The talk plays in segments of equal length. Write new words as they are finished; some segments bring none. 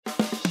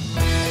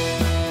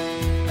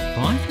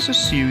is a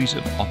series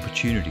of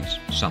opportunities.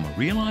 Some are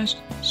realised,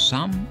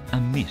 some are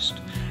missed.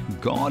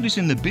 God is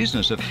in the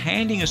business of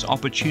handing us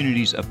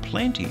opportunities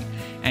aplenty,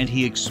 and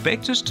He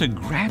expects us to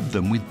grab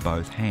them with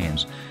both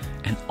hands.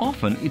 And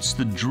often it's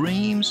the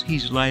dreams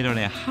He's laid on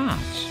our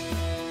hearts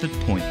that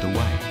point the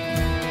way.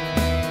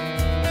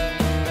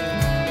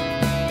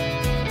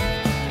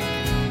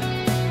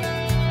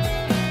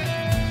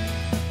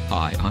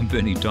 Hi, I'm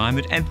Bernie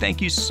Diamond, and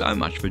thank you so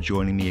much for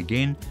joining me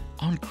again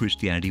on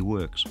Christianity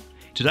Works.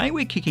 Today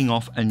we're kicking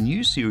off a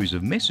new series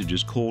of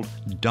messages called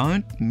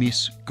Don't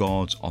Miss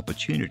God's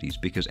Opportunities,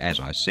 because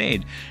as I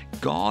said,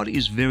 God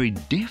is very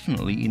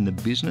definitely in the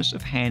business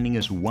of handing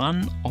us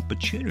one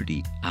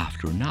opportunity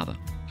after another.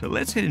 So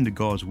let's head into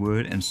God's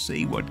Word and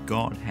see what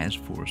God has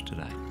for us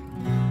today.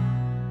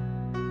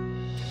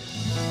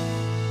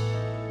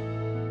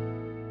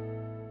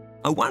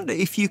 I wonder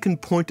if you can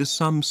point to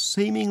some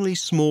seemingly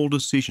small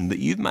decision that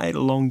you've made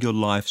along your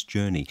life's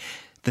journey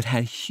that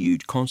had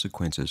huge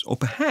consequences, or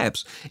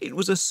perhaps it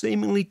was a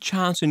seemingly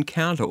chance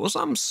encounter or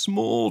some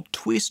small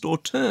twist or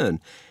turn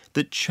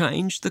that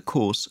changed the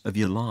course of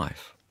your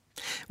life.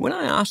 When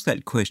I ask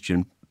that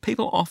question,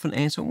 people often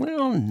answer,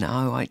 well,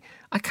 no,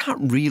 I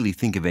can't really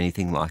think of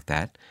anything like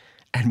that.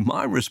 And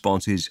my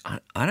response is,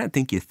 I don't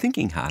think you're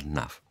thinking hard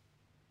enough.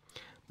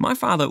 My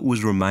father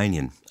was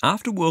Romanian.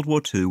 After World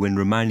War II, when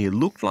Romania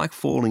looked like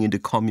falling into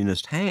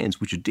communist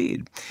hands, which it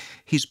did,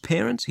 his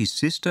parents, his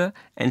sister,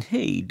 and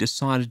he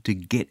decided to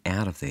get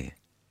out of there.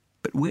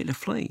 But where to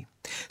flee?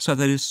 So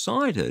they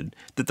decided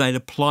that they'd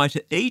apply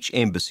to each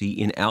embassy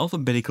in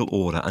alphabetical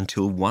order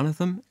until one of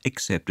them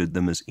accepted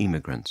them as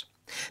immigrants.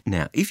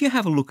 Now, if you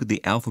have a look at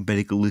the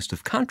alphabetical list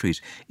of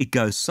countries, it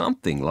goes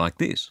something like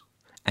this: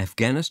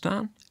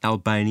 Afghanistan,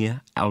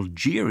 Albania,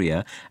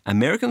 Algeria,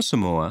 American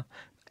Samoa,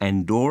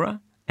 Andorra,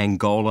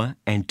 Angola,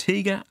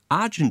 Antigua,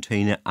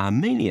 Argentina,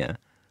 Armenia,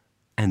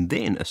 and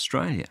then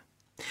Australia.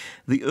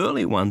 The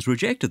early ones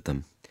rejected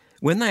them.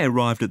 When they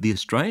arrived at the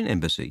Australian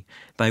embassy,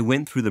 they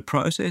went through the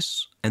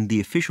process and the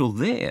official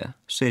there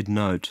said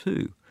no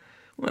too.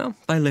 Well,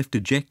 they left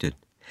dejected.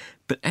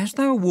 But as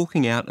they were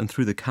walking out and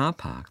through the car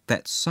park,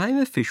 that same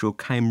official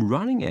came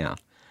running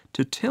out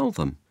to tell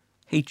them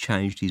he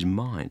changed his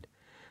mind.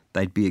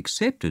 They'd be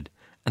accepted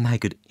and they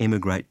could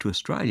emigrate to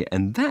Australia.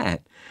 And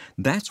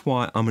that's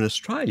why I'm an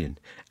Australian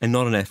and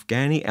not an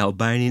Afghani,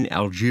 Albanian,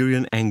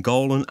 Algerian,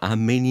 Angolan,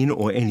 Armenian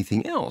or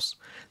anything else.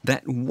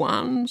 That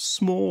one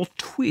small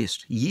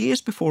twist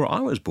years before I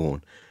was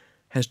born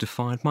has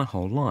defined my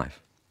whole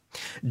life.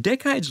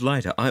 Decades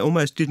later, I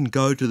almost didn't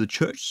go to the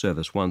church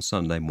service one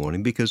Sunday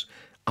morning because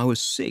I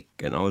was sick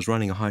and I was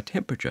running a high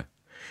temperature.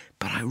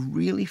 But I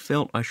really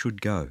felt I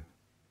should go.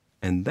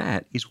 And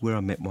that is where I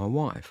met my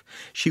wife.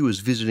 She was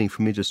visiting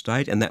from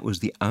interstate, and that was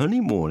the only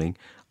morning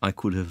I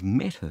could have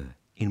met her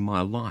in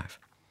my life.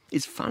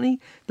 It's funny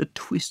the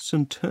twists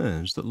and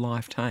turns that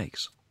life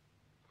takes.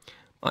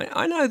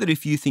 I know that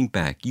if you think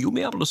back, you'll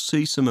be able to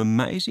see some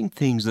amazing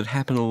things that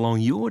happen along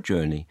your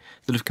journey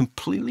that have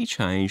completely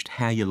changed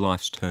how your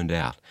life's turned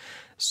out.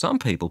 Some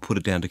people put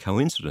it down to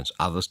coincidence,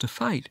 others to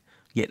fate,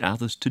 yet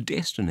others to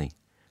destiny.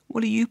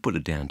 What do you put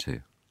it down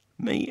to?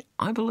 Me,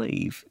 I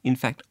believe, in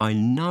fact, I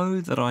know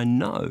that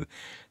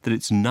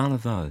it's none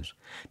of those.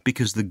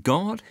 Because the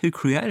God who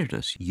created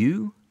us,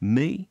 you,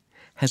 me,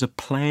 has a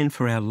plan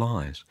for our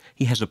lives.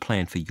 He has a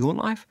plan for your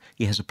life.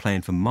 He has a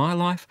plan for my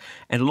life.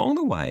 And along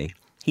the way,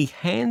 He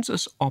hands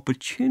us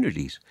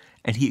opportunities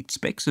and He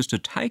expects us to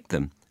take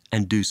them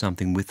and do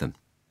something with them.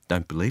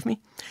 Don't believe me?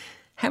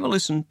 Have a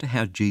listen to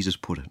how Jesus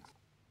put it.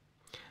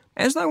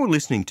 As they were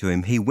listening to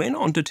Him, He went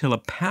on to tell a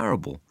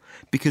parable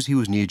because He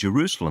was near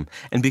Jerusalem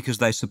and because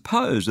they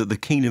supposed that the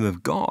kingdom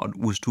of God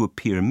was to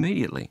appear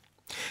immediately.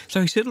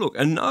 So He said, look,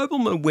 a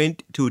nobleman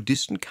went to a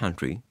distant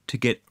country to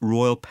get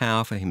royal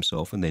power for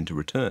himself and then to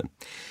return.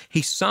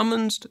 He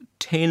summoned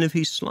 10 of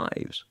his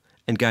slaves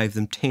and gave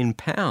them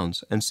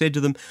 £10 and said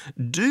to them,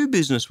 do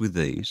business with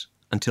these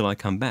until I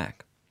come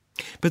back.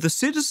 But the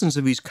citizens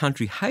of his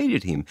country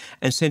hated him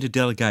and sent a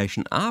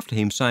delegation after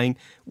him saying,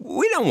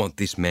 we don't want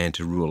this man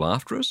to rule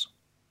after us.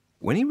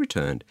 When he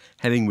returned,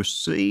 having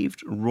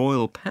received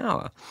royal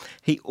power,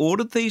 he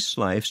ordered these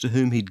slaves to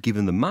whom he'd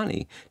given the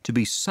money to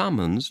be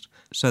summoned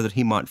so that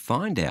he might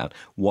find out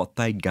what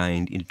they'd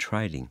gained in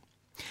trading.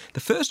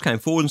 The first came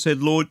forward and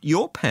said, Lord,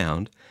 your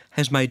pound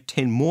has made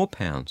 10 more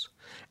pounds.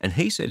 And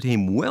he said to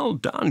him, well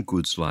done,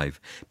 good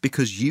slave,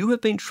 because you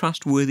have been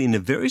trustworthy in a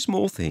very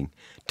small thing.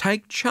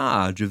 Take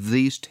charge of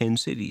these 10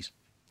 cities.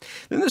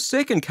 Then the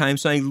second came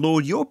saying,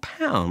 Lord, your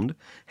pound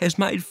has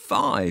made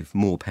 5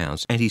 more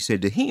pounds. And he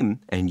said to him,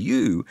 and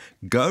you,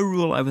 go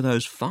rule over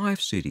those 5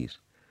 cities.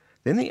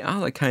 Then the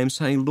other came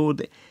saying,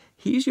 Lord,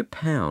 here's your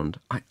pound.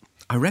 I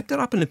wrapped it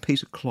up in a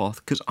piece of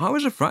cloth because I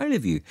was afraid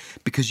of you,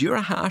 because you're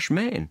a harsh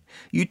man.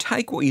 You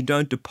take what you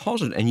don't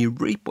deposit and you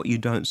reap what you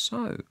don't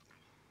sow.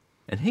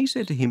 And he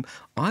said to him,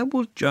 I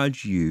will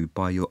judge you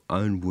by your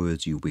own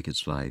words, you wicked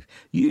slave.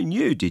 You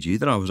knew, did you,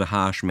 that I was a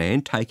harsh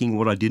man, taking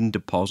what I didn't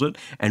deposit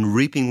and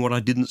reaping what I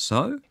didn't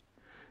sow?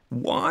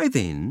 Why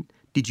then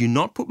Did you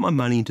not put my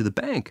money into the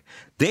bank?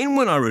 Then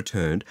when I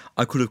returned,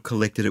 I could have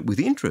collected it with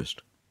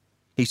interest."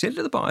 He said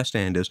to the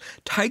bystanders,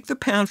 "Take the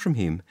pound from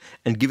him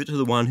and give it to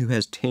the one who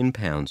has 10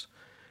 pounds.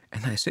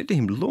 And they said to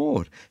him,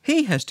 "Lord,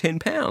 he has 10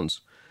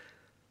 pounds.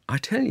 I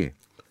tell you,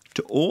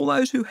 to all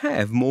those who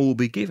have, more will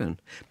be given.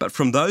 But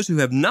from those who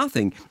have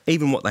nothing,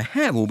 even what they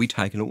have will be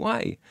taken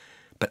away.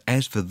 But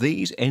as for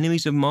these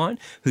enemies of mine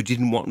who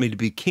didn't want me to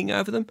be king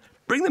over them,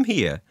 bring them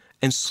here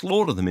and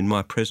slaughter them in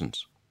my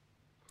presence."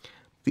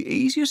 The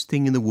easiest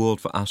thing in the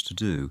world for us to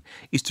do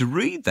is to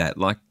read that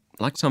like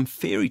some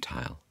fairy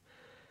tale.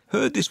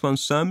 Heard this one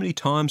so many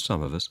times,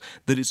 some of us,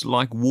 that it's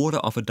like water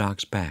off a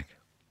duck's back.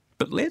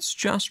 But let's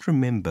just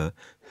remember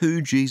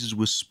who Jesus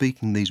was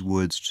speaking these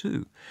words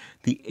to: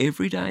 the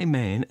everyday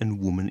man and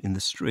woman in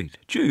the street.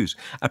 Jews,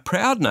 a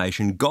proud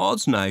nation,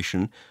 God's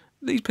nation.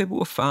 These people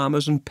were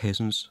farmers and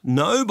peasants,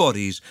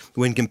 nobodies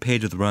when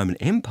compared to the Roman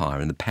Empire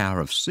and the power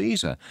of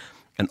Caesar,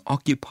 an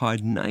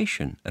occupied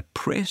nation,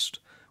 oppressed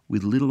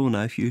with little or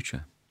no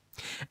future.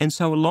 And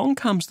so along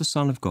comes the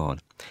Son of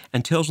God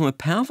and tells them a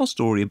powerful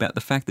story about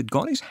the fact that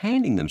God is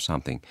handing them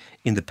something.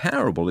 In the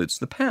parable, it's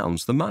the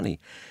pounds, the money.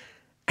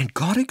 And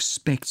God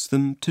expects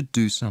them to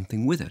do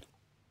something with it.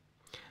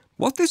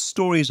 What this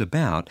story is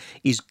about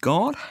is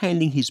God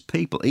handing his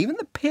people, even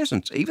the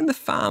peasants, even the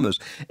farmers,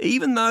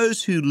 even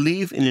those who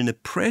live in an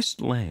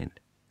oppressed land,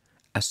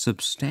 a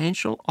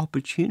substantial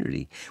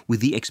opportunity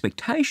with the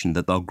expectation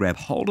that they'll grab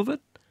hold of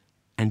it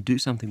and do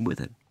something with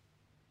it.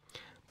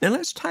 Now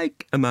let's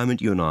take a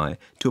moment, you and I,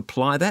 to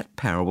apply that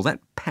parable,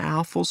 that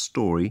powerful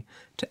story,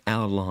 to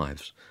our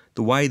lives.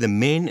 The way the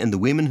men and the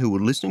women who were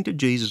listening to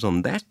Jesus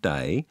on that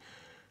day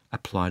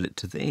applied it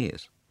to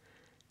theirs.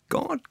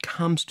 God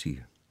comes to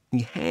you.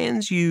 He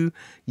hands you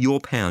your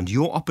pound,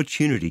 your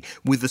opportunity,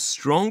 with the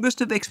strongest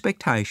of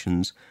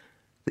expectations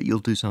that you'll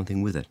do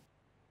something with it.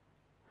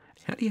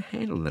 How do you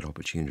handle that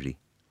opportunity?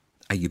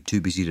 Are you too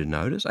busy to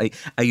notice?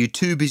 Are you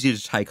too busy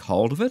to take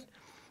hold of it?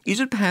 Is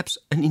it perhaps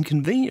an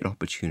inconvenient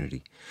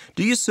opportunity?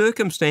 Do your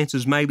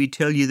circumstances maybe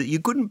tell you that you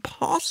couldn't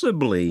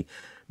possibly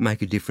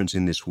make a difference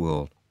in this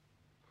world?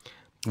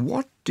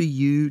 What do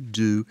you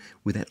do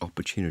with that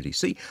opportunity?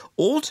 See,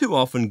 all too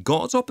often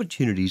God's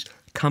opportunities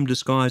come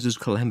disguised as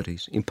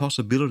calamities,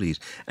 impossibilities,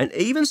 and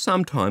even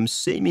sometimes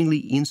seemingly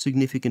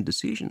insignificant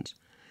decisions.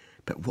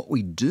 But what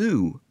we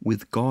do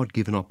with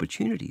God-given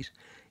opportunities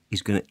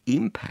is going to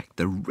impact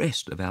the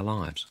rest of our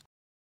lives.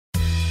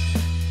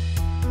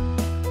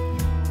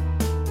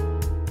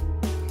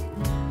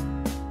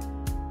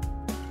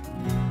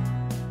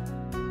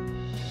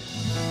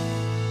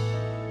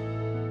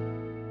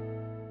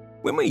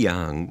 When we're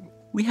young,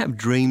 we have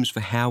dreams for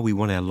how we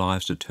want our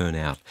lives to turn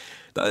out.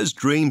 Those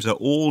dreams are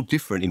all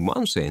different in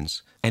one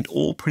sense and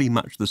all pretty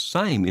much the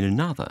same in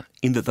another,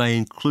 in that they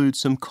include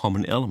some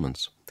common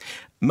elements.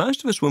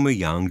 Most of us when we're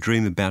young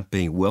dream about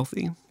being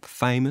wealthy,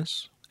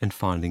 famous, and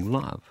finding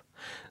love.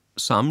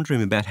 Some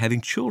dream about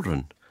having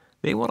children.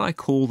 They're what I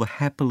call the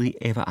happily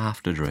ever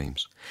after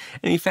dreams.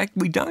 And in fact,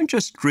 we don't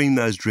just dream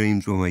those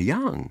dreams when we're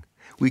young.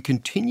 We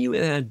continue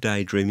with our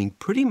daydreaming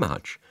pretty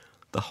much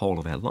the whole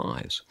of our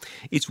lives.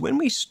 It's when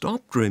we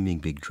stop dreaming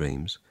big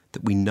dreams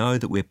that we know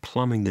that we're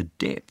plumbing the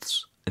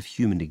depths of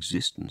human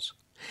existence.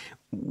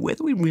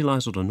 Whether we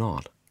realise it or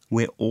not,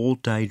 we're all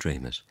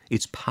daydreamers.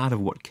 It's part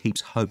of what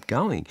keeps hope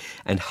going.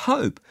 And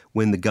hope,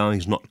 when the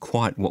going's not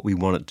quite what we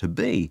want it to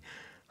be,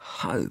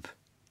 hope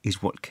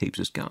is what keeps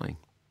us going.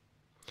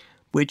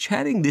 We're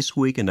chatting this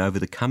week and over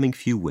the coming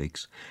few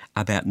weeks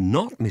about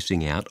not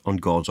missing out on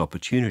God's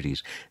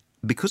opportunities.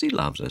 Because he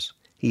loves us,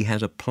 he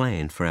has a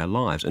plan for our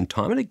lives, and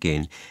time and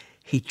again,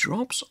 he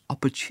drops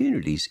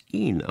opportunities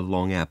in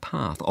along our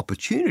path,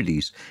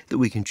 opportunities that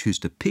we can choose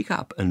to pick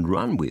up and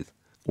run with,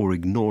 or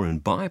ignore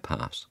and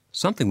bypass,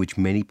 something which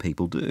many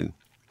people do.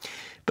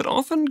 But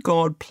often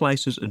God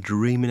places a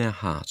dream in our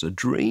hearts, a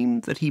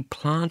dream that he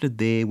planted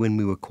there when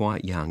we were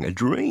quite young, a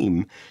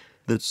dream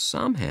that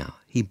somehow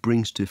he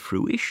brings to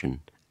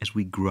fruition as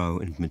we grow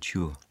and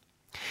mature.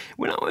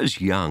 When I was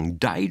young,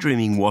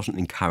 daydreaming wasn't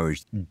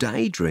encouraged.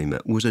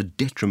 Daydreamer was a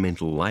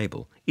detrimental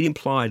label. It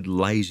implied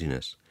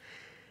laziness.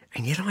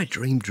 And yet I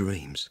dreamed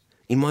dreams.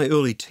 In my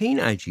early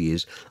teenage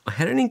years, I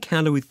had an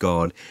encounter with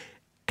God,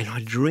 and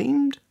I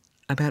dreamed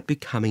about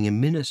becoming a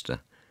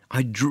minister.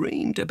 I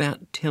dreamed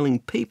about telling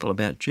people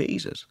about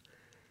Jesus.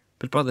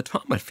 But by the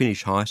time I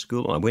finished high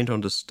school, I went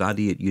on to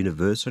study at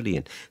university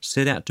and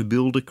set out to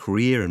build a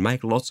career and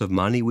make lots of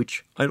money,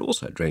 which I'd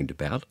also dreamed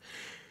about.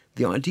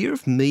 The idea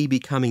of me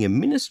becoming a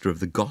minister of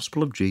the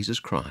gospel of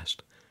Jesus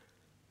Christ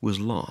was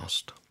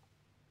lost.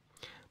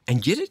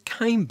 And yet it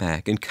came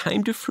back and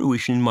came to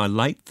fruition in my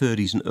late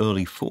 30s and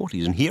early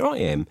 40s. And here I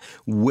am,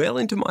 well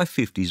into my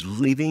 50s,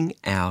 living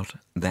out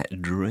that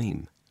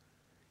dream.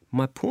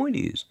 My point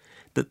is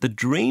that the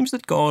dreams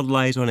that God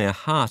lays on our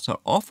hearts are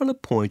often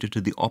appointed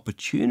to the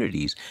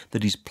opportunities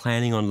that he's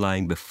planning on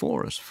laying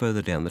before us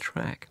further down the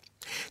track.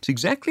 It's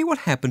exactly what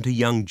happened to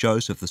young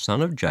Joseph, the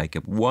son of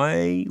Jacob,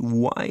 way,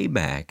 way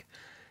back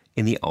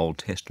in the Old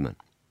Testament.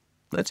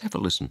 Let's have a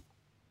listen.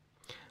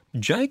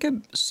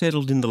 Jacob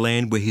settled in the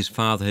land where his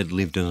father had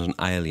lived as an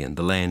alien,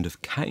 the land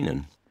of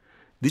Canaan.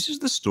 This is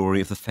the story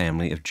of the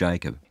family of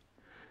Jacob.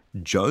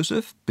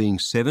 Joseph, being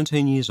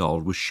 17 years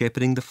old, was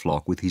shepherding the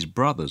flock with his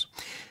brothers.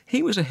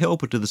 He was a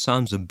helper to the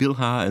sons of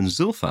Bilhah and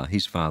Zilpah,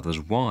 his father's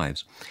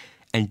wives,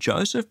 and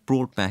Joseph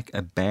brought back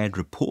a bad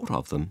report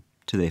of them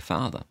to their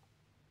father.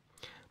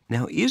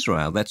 Now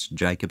Israel, that's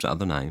Jacob's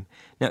other name,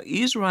 now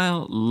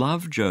Israel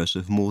loved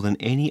Joseph more than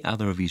any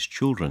other of his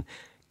children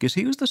because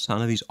he was the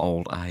son of his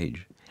old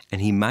age, and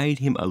he made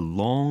him a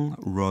long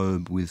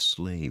robe with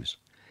sleeves.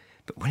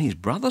 But when his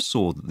brothers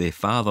saw that their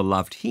father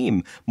loved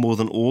him more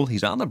than all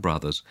his other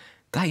brothers,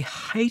 they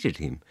hated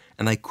him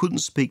and they couldn't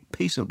speak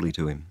peaceably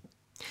to him.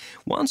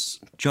 Once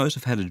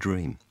Joseph had a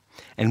dream,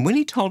 and when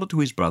he told it to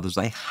his brothers,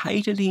 they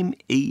hated him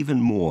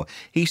even more.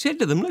 He said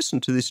to them, "Listen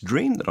to this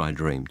dream that I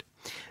dreamed.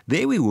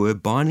 There we were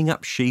binding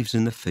up sheaves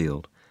in the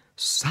field.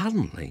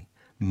 Suddenly,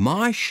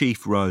 my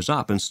sheaf rose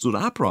up and stood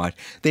upright.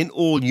 Then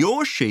all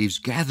your sheaves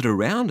gathered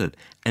around it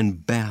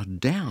and bowed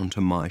down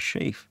to my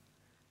sheaf."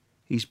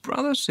 His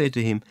brothers said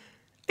to him,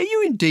 "Are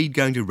you indeed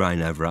going to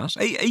reign over us?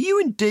 Are you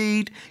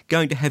indeed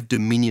going to have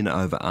dominion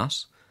over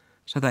us?"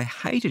 So they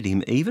hated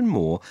him even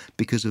more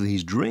because of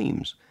his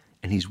dreams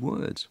and his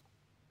words.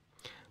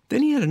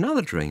 Then he had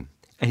another dream,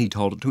 and he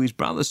told it to his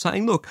brothers,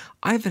 saying, "Look,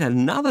 I've had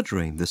another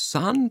dream. The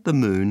sun, the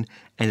moon,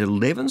 and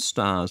 11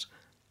 stars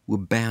were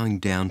bowing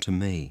down to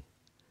me."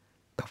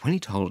 But when he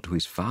told it to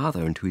his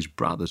father and to his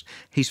brothers,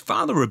 his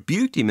father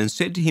rebuked him and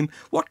said to him,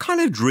 "What kind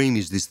of dream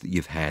is this that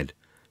you've had?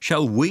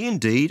 Shall we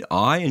indeed,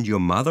 I and your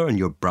mother and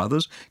your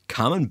brothers,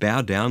 come and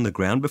bow down on the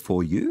ground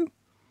before you?"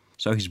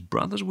 So his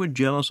brothers were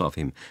jealous of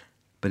him,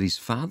 but his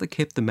father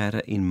kept the matter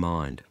in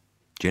mind.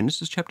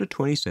 Genesis chapter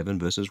 27,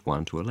 verses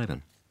 1 to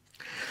 11.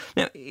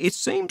 Now, it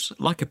seems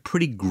like a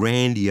pretty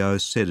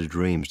grandiose set of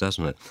dreams,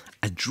 doesn't it?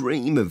 A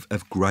dream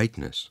of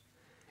greatness.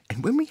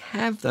 And when we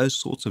have those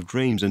sorts of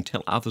dreams and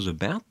tell others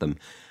about them,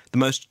 the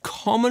most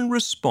common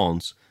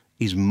response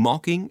is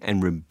mocking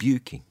and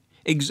rebuking.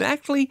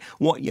 Exactly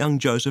what young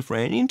Joseph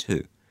ran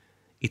into.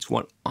 It's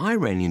what I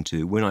ran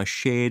into when I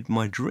shared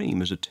my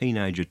dream as a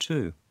teenager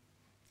too.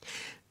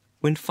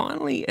 When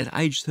finally at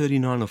age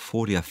 39 or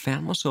 40 I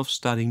found myself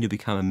studying to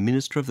become a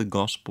minister of the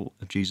gospel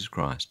of Jesus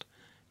Christ,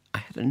 I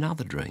had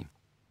another dream.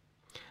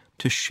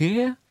 To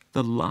share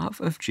the love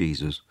of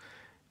Jesus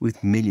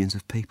with millions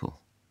of people.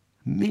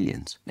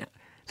 Millions. Now,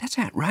 that's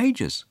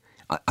outrageous.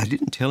 I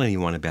didn't tell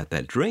anyone about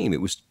that dream.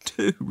 It was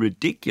too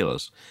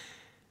ridiculous.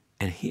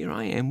 And here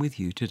I am with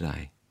you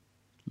today,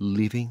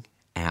 living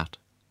out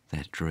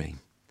that dream.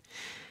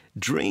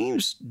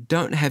 Dreams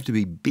don't have to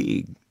be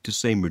big to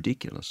seem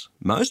ridiculous.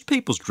 Most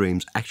people's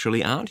dreams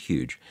actually aren't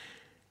huge.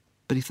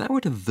 But if they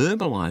were to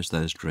verbalise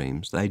those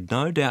dreams, they'd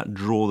no doubt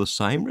draw the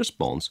same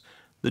response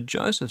that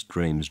Joseph's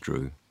dreams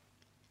drew.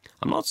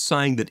 I'm not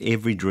saying that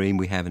every dream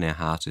we have in our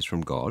hearts is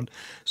from God.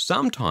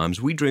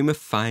 Sometimes we dream of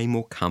fame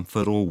or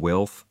comfort or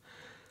wealth.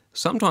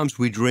 Sometimes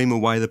we dream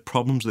away the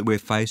problems that we're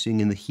facing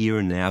in the here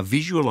and now,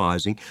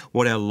 visualising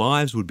what our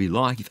lives would be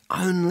like if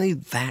only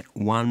that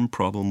one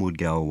problem would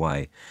go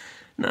away.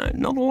 No,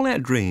 not all our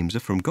dreams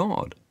are from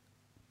God,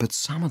 but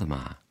some of them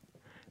are.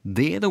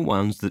 They're the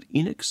ones that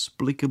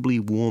inexplicably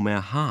warm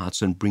our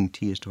hearts and bring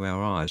tears to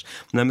our eyes,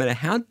 no matter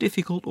how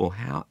difficult or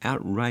how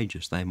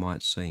outrageous they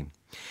might seem.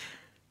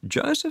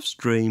 Joseph's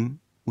dream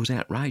was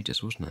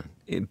outrageous, wasn't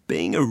it?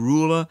 Being a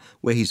ruler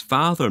where his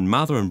father and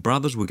mother and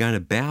brothers were going to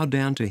bow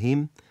down to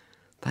him,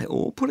 they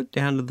all put it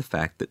down to the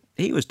fact that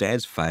he was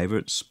Dad's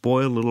favourite,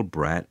 spoiled little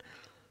brat,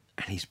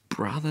 and his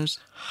brothers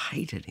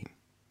hated him.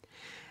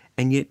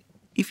 And yet,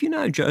 if you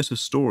know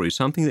Joseph's story,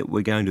 something that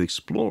we're going to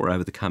explore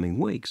over the coming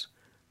weeks,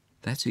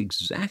 that's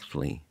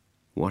exactly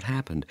what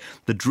happened.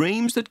 The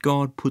dreams that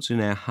God puts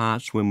in our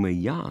hearts when we're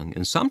young,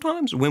 and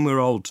sometimes when we're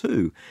old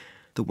too,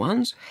 the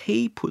ones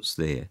he puts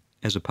there,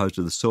 as opposed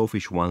to the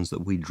selfish ones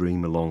that we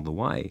dream along the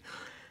way,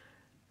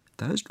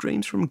 those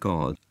dreams from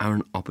God are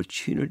an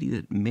opportunity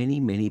that many,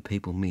 many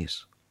people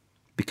miss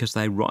because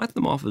they write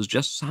them off as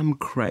just some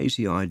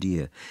crazy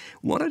idea.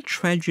 What a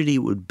tragedy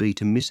it would be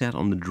to miss out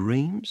on the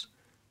dreams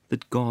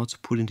that God's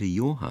put into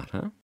your heart,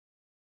 huh?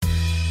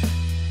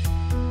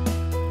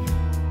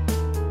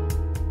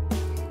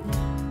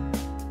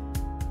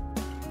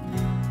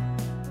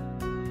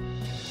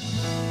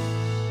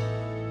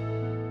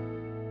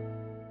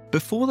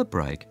 Before the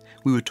break,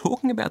 we were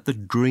talking about the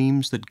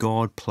dreams that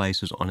God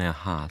places on our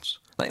hearts.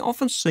 They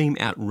often seem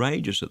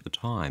outrageous at the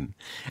time,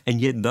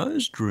 and yet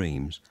those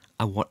dreams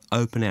are what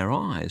open our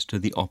eyes to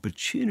the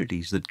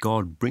opportunities that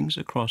God brings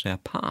across our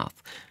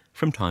path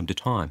from time to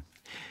time.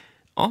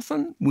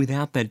 Often,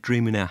 without that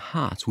dream in our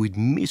hearts, we'd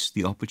miss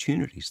the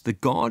opportunities. The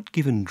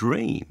God-given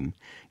dream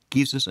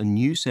gives us a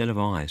new set of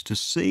eyes to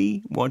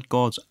see what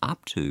God's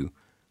up to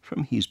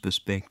from his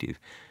perspective.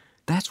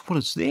 That's what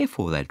it's there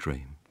for, that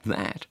dream.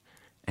 That,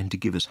 and to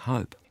give us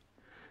hope.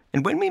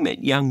 And when we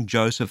met young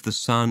Joseph, the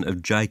son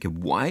of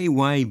Jacob, way,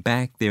 way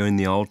back there in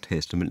the Old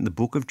Testament, in the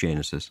book of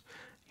Genesis,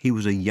 he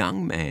was a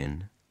young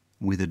man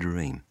with a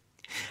dream.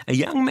 A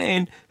young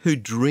man who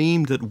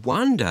dreamed that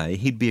one day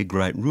he'd be a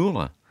great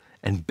ruler.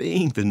 And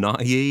being the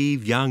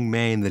naive young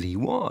man that he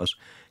was,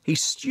 he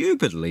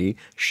stupidly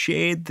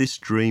shared this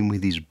dream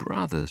with his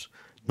brothers,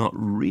 not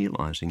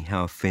realising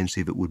how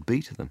offensive it would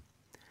be to them.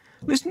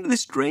 "Listen to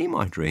this dream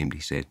I dreamed," he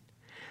said.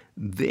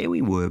 "There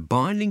we were,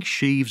 binding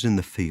sheaves in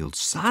the field.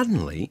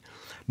 Suddenly,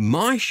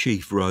 my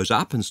sheaf rose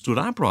up and stood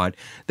upright.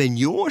 Then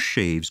your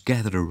sheaves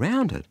gathered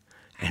around it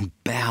and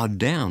bowed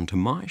down to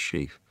my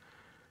sheaf."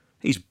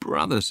 His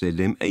brother said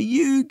to him, "Are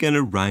you going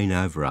to reign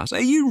over us? Are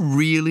you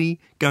really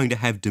going to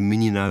have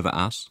dominion over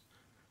us?"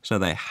 So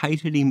they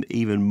hated him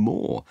even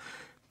more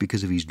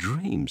because of his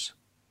dreams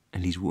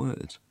and his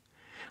words.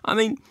 I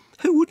mean,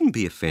 who wouldn't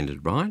be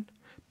offended, right?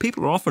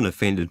 People are often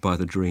offended by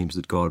the dreams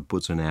that God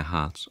puts in our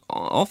hearts.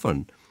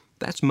 Often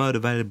that's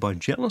motivated by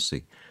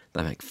jealousy.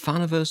 They make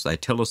fun of us. They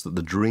tell us that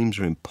the dreams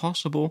are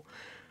impossible.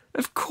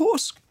 Of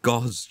course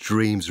God's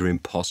dreams are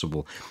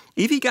impossible.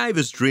 If he gave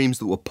us dreams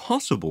that were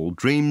possible,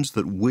 dreams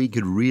that we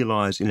could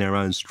realise in our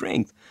own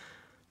strength,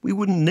 we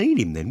wouldn't need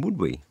him then, would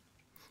we?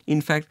 In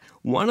fact,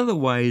 one of the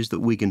ways that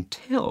we can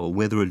tell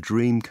whether a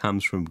dream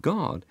comes from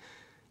God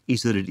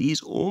is that it is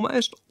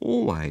almost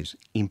always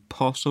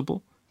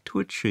impossible to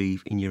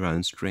achieve in your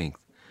own strength.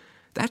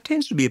 That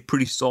tends to be a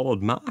pretty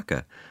solid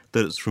marker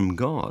that it's from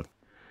God.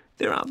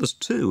 There are others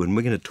too, and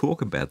we're going to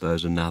talk about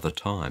those another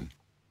time.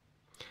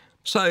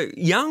 So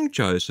young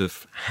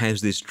Joseph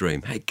has this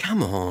dream. Hey,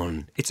 come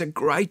on, it's a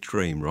great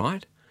dream,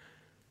 right?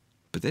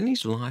 But then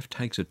his life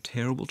takes a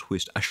terrible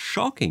twist, a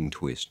shocking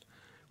twist,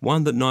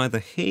 one that neither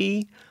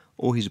he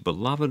or his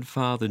beloved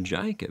father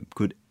Jacob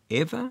could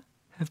ever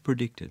have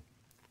predicted.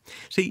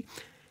 See,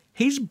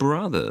 his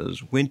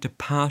brothers went to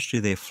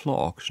pasture their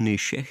flocks near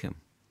Shechem.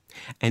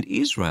 And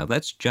Israel,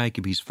 that's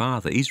Jacob his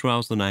father,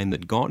 Israel's the name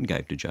that God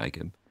gave to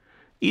Jacob.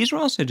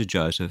 Israel said to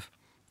Joseph,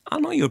 "Are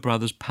not your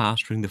brothers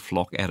pasturing the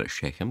flock out at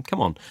Shechem?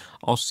 Come on,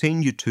 I'll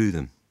send you to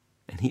them."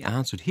 And he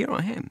answered, "Here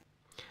I am."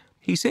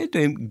 He said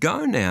to him,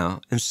 "Go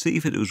now and see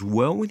if it was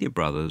well with your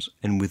brothers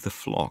and with the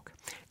flock,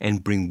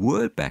 and bring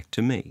word back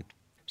to me."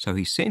 So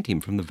he sent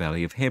him from the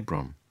valley of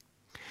Hebron.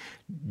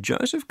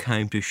 Joseph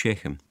came to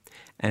Shechem,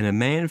 and a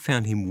man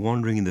found him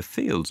wandering in the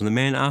fields. And the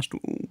man asked,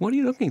 "What are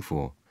you looking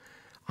for?"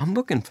 "I'm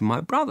looking for my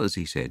brothers,"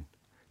 he said.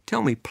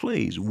 "Tell me,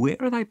 please, where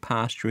are they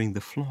pasturing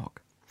the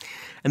flock?"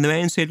 And the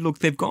man said, "Look,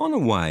 they've gone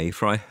away,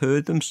 for I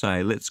heard them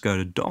say, 'Let's go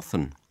to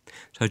Dothan.'"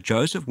 So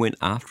Joseph went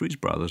after his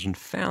brothers and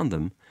found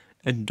them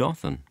at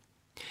Dothan.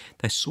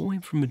 They saw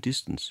him from a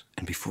distance,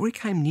 and before he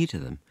came near to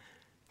them,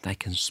 they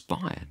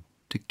conspired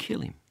to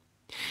kill him.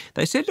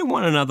 They said to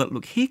one another,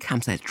 "Look, here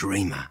comes that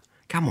dreamer.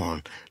 Come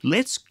on,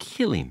 let's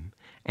kill him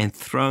and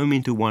throw him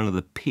into one of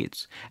the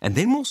pits, and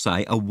then we'll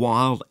say a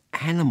wild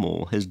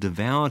animal has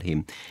devoured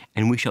him,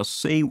 and we shall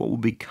see what will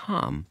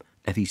become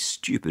of his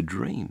stupid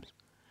dreams."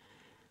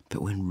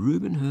 But when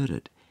Reuben heard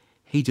it,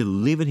 he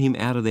delivered him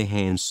out of their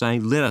hands,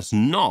 saying, "Let us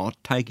not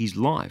take his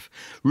life."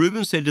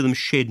 Reuben said to them,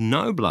 "Shed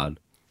no blood.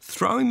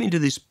 Throw him into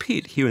this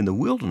pit here in the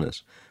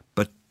wilderness,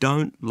 but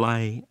don't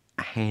lay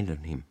a hand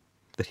on him,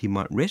 that he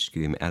might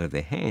rescue him out of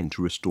their hand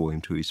to restore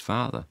him to his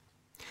father."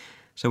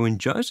 So when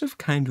Joseph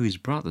came to his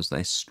brothers,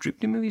 they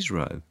stripped him of his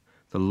robe,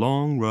 the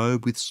long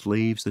robe with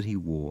sleeves that he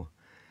wore,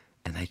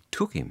 and they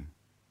took him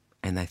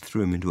and they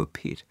threw him into a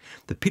pit.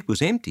 The pit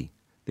was empty.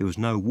 There was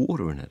no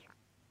water in it.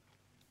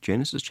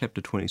 Genesis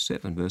chapter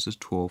 27, verses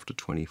 12 to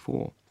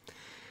 24.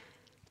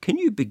 Can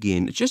you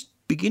just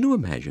begin to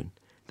imagine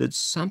that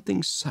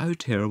something so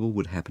terrible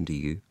would happen to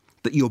you,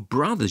 that your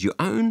brothers, your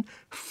own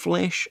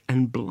flesh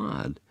and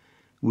blood,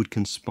 would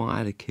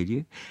conspire to kill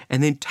you,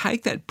 and then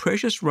take that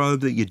precious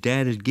robe that your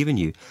dad had given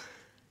you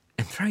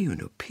and throw you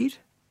into a pit?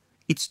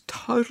 It's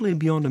totally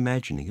beyond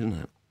imagining, isn't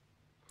it?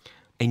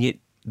 And yet,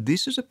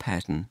 this is a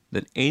pattern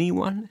that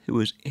anyone who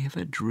has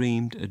ever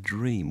dreamed a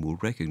dream will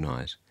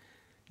recognise.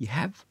 You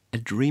have a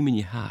dream in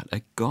your heart,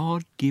 a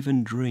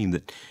God-given dream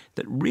that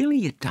really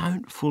you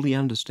don't fully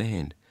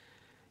understand.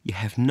 You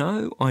have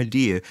no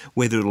idea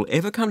whether it'll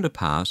ever come to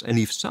pass, and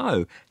if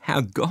so,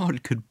 how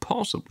God could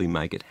possibly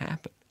make it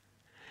happen.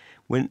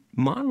 When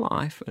my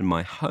life and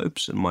my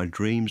hopes and my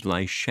dreams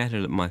lay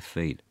shattered at my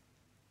feet,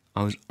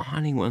 I was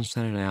ironing one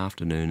Saturday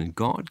afternoon, and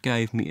God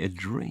gave me a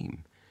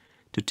dream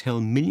to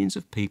tell millions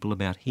of people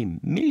about him.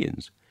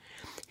 Millions.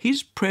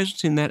 His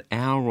presence in that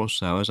hour or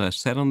so as I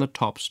sat on the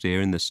top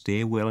stair in the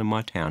stairwell in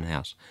my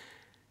townhouse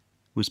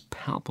was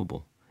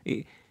palpable.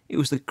 It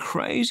was the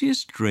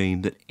craziest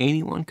dream that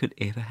anyone could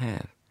ever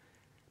have.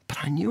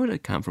 But I knew it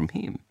had come from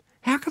him.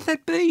 How could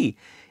that be?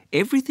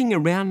 Everything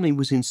around me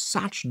was in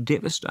such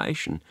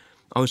devastation.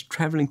 I was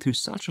travelling through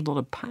such a lot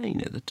of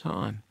pain at the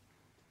time.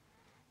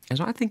 As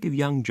I think of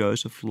young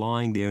Joseph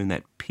lying there in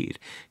that pit,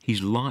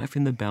 his life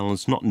in the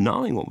balance, not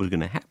knowing what was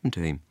going to happen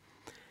to him,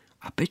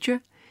 I bet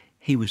you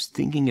he was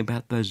thinking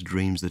about those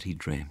dreams that he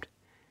dreamed.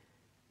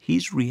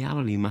 His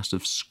reality must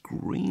have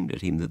screamed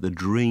at him that the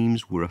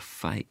dreams were a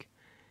fake.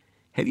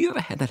 Have you ever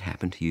had that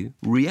happen to you?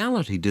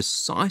 Reality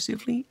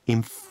decisively,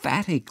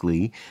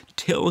 emphatically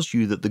tells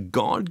you that the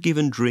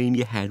God-given dream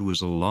you had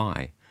was a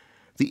lie.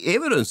 The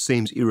evidence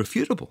seems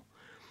irrefutable.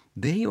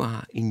 There you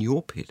are in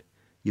your pit.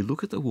 You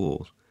look at the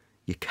walls.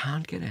 You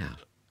can't get out.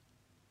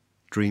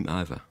 Dream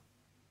over.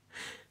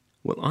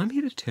 Well, I'm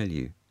here to tell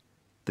you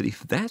that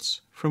if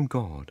that's from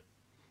God,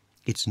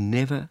 it's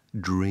never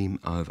dream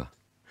over.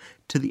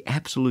 To the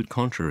absolute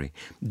contrary,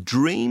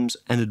 dreams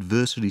and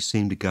adversity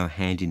seem to go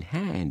hand in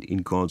hand in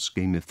God's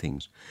scheme of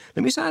things.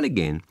 Let me say it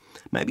again.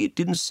 Maybe it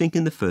didn't sink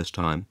in the first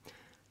time.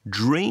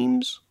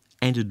 Dreams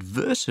and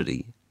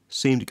adversity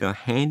seem to go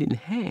hand in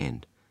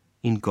hand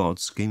in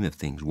God's scheme of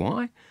things.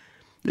 Why?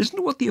 Listen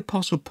to what the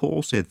Apostle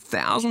Paul said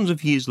thousands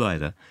of years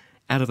later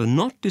out of a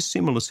not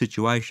dissimilar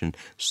situation,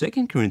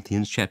 2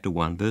 Corinthians chapter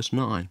 1, verse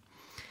 9.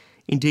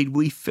 Indeed,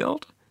 we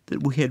felt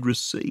that we had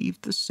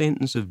received the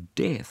sentence of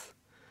death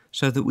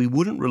so that we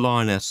wouldn't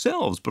rely on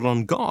ourselves but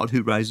on God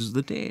who raises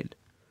the dead.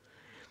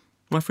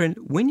 My friend,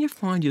 when you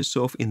find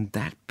yourself in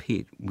that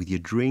pit with your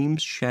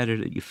dreams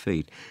shattered at your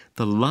feet,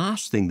 the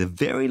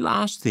very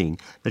last thing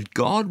that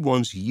God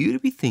wants you to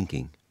be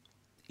thinking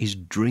is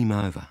dream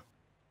over.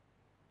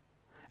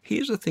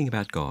 Here's the thing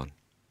about God.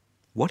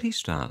 What he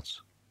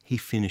starts, he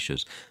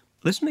finishes.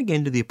 Listen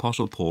again to the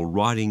Apostle Paul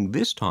writing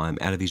this time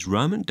out of his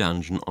Roman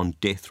dungeon on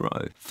death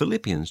row.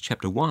 Philippians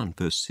chapter 1,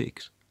 verse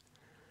 6.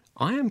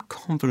 I am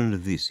confident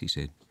of this, he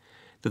said,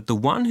 that the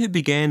one who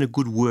began a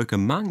good work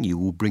among you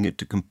will bring it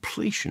to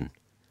completion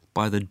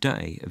by the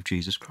day of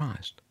Jesus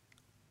Christ.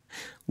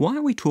 Why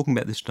are we talking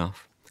about this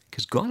stuff?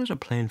 Because God has a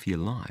plan for your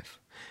life.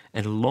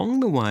 And along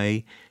the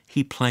way,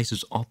 he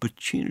places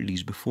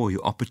opportunities before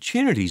you,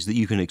 opportunities that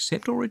you can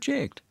accept or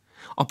reject,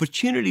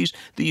 opportunities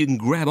that you can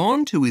grab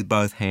onto with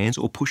both hands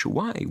or push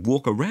away,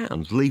 walk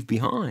around, leave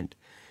behind.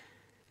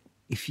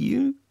 If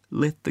you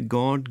let the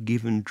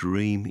God-given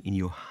dream in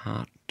your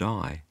heart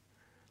die,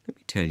 let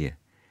me tell you,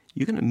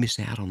 you're going to miss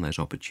out on those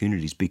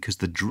opportunities because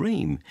the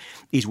dream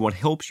is what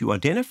helps you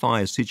identify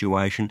a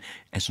situation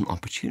as an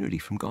opportunity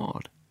from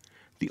God.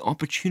 The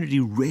opportunity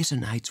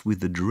resonates with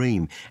the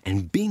dream,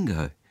 and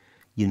bingo,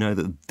 you know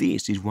that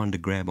this is one to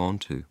grab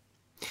onto.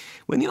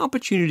 When the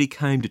opportunity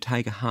came to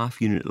take a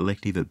half-unit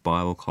elective at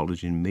Bible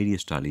College in Media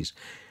Studies,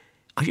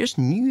 I just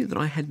knew that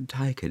I had to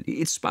take it.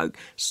 It spoke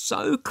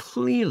so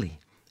clearly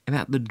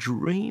about the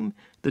dream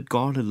that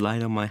God had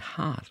laid on my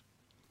heart.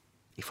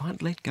 If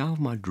I'd let go of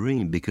my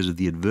dream because of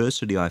the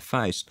adversity I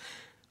faced,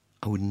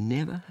 I would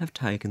never have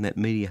taken that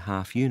media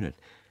half-unit,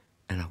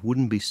 and I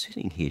wouldn't be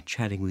sitting here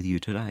chatting with you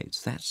today.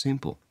 It's that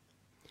simple.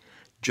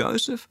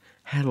 Joseph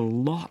had a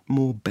lot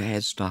more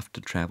bad stuff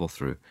to travel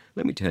through.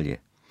 Let me tell you,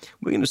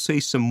 we're going to see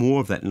some more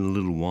of that in a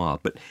little while.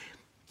 But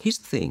here's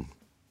the thing.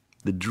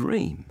 The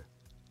dream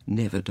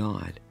never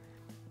died.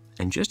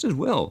 And just as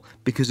well,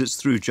 because it's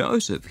through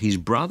Joseph, his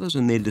brothers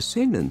and their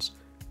descendants,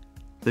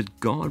 that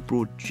God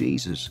brought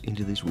Jesus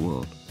into this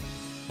world.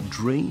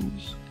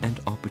 Dreams and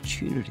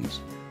opportunities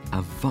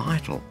are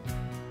vital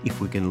if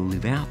we're going to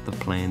live out the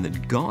plan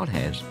that God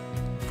has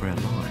for our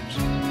lives.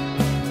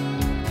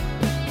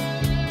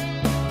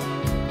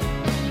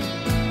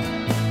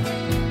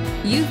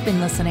 You've been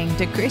listening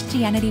to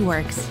Christianity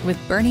Works with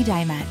Bernie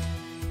Dimet.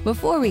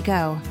 Before we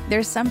go,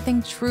 there's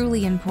something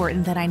truly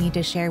important that I need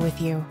to share with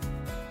you.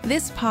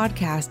 This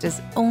podcast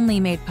is only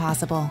made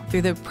possible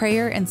through the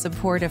prayer and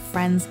support of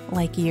friends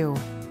like you.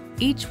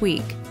 Each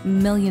week,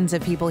 millions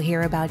of people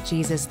hear about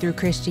Jesus through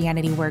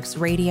Christianity Works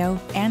radio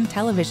and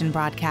television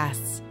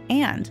broadcasts,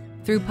 and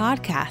through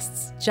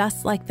podcasts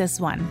just like this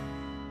one.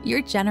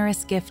 Your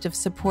generous gift of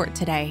support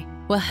today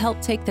will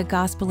help take the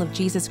gospel of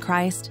Jesus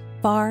Christ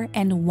far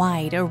and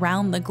wide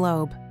around the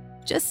globe.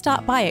 Just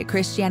stop by at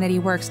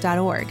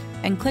ChristianityWorks.org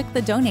and click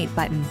the donate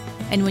button.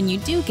 And when you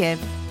do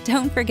give,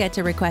 don't forget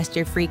to request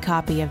your free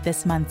copy of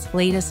this month's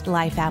latest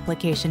Life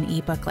Application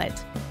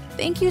e-booklet.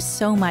 Thank you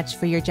so much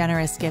for your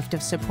generous gift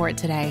of support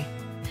today.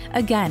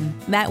 Again,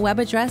 that web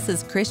address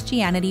is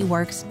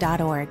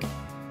ChristianityWorks.org.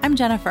 I'm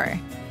Jennifer.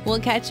 We'll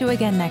catch you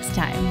again next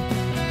time.